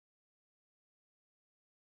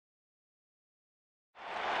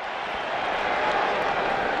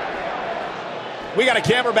We got a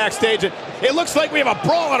camera backstage, and it looks like we have a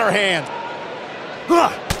brawl on our hands.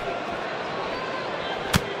 Oh,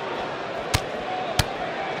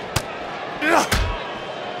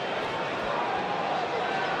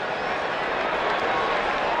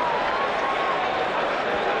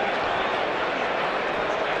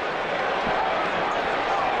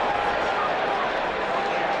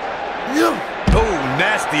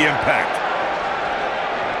 nasty impact.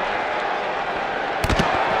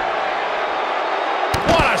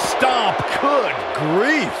 What a stomp. Good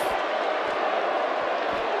grief.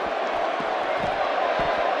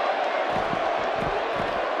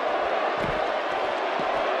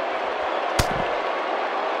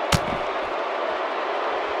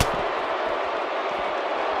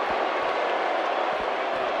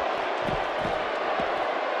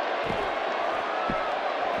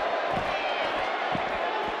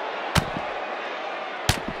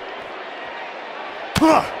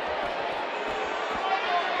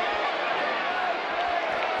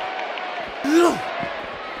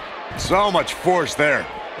 So much force there.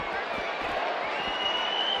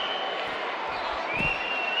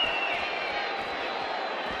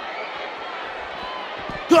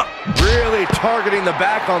 Really targeting the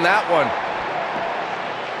back on that one.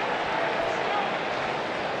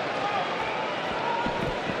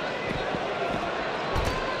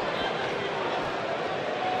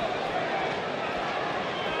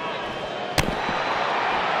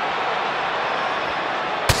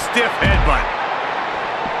 Stiff headbutt.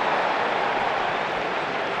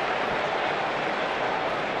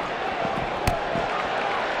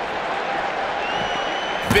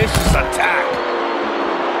 Vicious attack.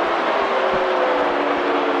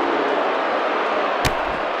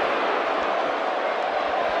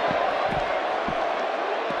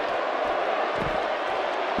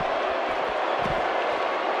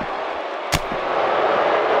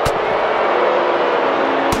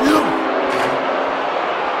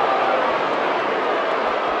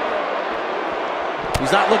 He's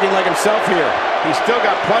not looking like himself here. He's still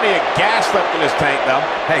got plenty of gas left in his tank, though.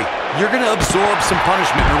 Hey, you're going to absorb some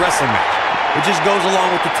punishment in a wrestling match. It just goes along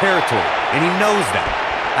with the territory, and he knows that.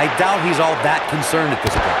 I doubt he's all that concerned at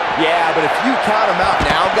this point. Yeah, but if you count him out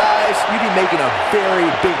now, guys, you'd be making a very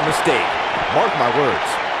big mistake. Mark my words.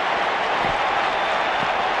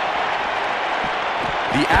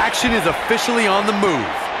 The action is officially on the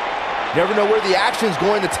move. Never know where the action's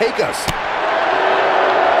going to take us.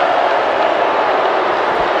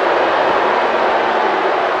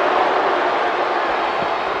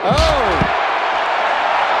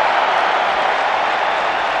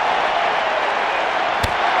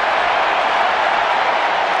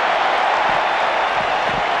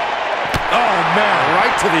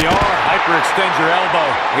 To the arm. Hyperextend your elbow.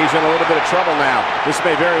 He's in a little bit of trouble now. This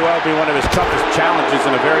may very well be one of his toughest challenges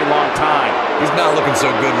in a very long time. He's not looking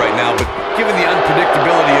so good right now, but given the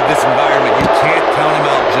unpredictability of this environment, you can't count him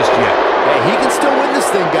out just yet. Hey, he can still win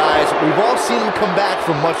this thing, guys. We've all seen him come back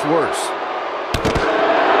from much worse.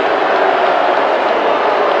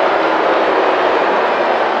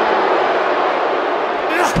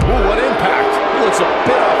 Ooh, what impact. He looks a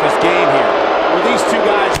bit off his game here. With these two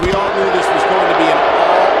guys, we all knew this was going to be an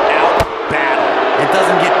all-out battle. It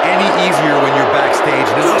doesn't get any easier when you're backstage,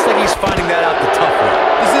 and it looks like he's finding that out the tough way.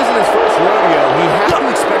 This isn't his first rodeo. He has to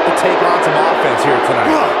expect to take on some offense here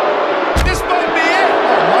tonight. This might be it.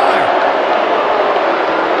 Oh, my.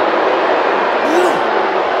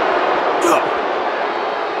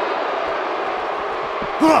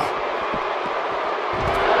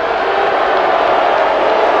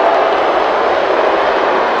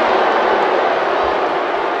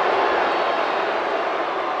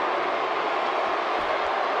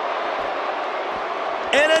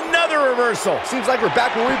 And another reversal. Seems like we're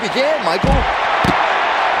back where we began, Michael.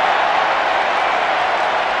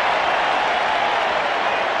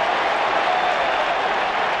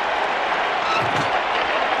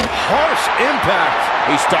 Harsh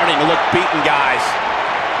impact. He's starting to look beaten, guys.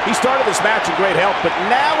 He started this match in great health, but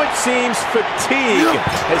now it seems fatigue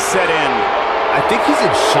has set in. I think he's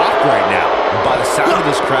in shock right now. And by the sound of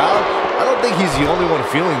this crowd, I don't think he's the only one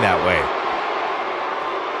feeling that way.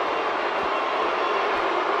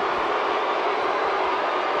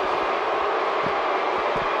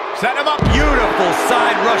 Set him up. Beautiful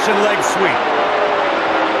side Russian leg sweep.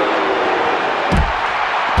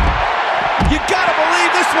 You gotta believe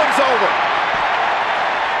this one's over.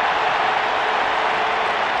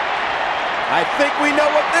 I think we know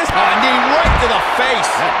what this... knee right to the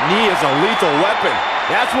face. That knee is a lethal weapon.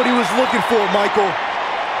 That's what he was looking for, Michael.